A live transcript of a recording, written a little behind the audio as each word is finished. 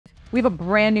We have a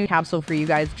brand new capsule for you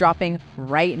guys dropping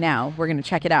right now. We're gonna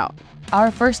check it out.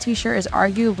 Our first t-shirt is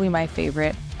arguably my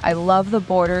favorite. I love the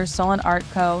border, Sullen Art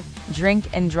Co. Drink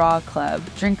and Draw Club.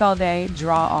 Drink all day,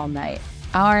 draw all night.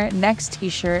 Our next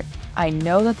t-shirt, I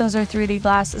know that those are 3D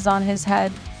glasses on his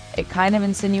head. It kind of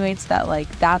insinuates that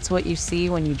that's what you see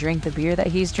when you drink the beer that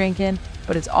he's drinking,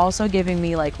 but it's also giving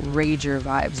me Rager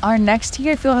vibes. Our next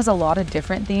tee I feel has a lot of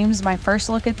different themes. My first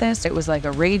look at this, it was like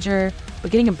a Rager,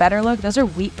 but getting a better look, those are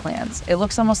wheat plants. It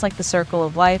looks almost like the circle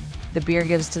of life. The beer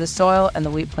gives to the soil and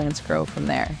the wheat plants grow from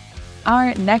there.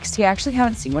 Our next tee, I actually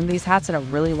haven't seen one of these hats in a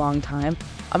really long time.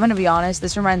 I'm gonna be honest,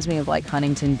 this reminds me of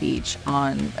Huntington Beach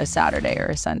on a Saturday or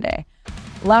a Sunday.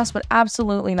 Last but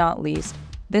absolutely not least,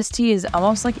 this tee is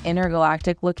almost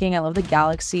intergalactic looking. I love the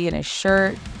galaxy in his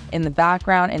shirt, in the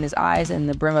background, in his eyes, and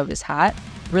the brim of his hat.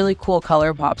 Really cool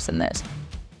color pops in this.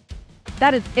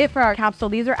 That is it for our capsule.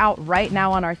 These are out right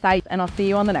now on our site, and I'll see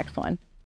you on the next one.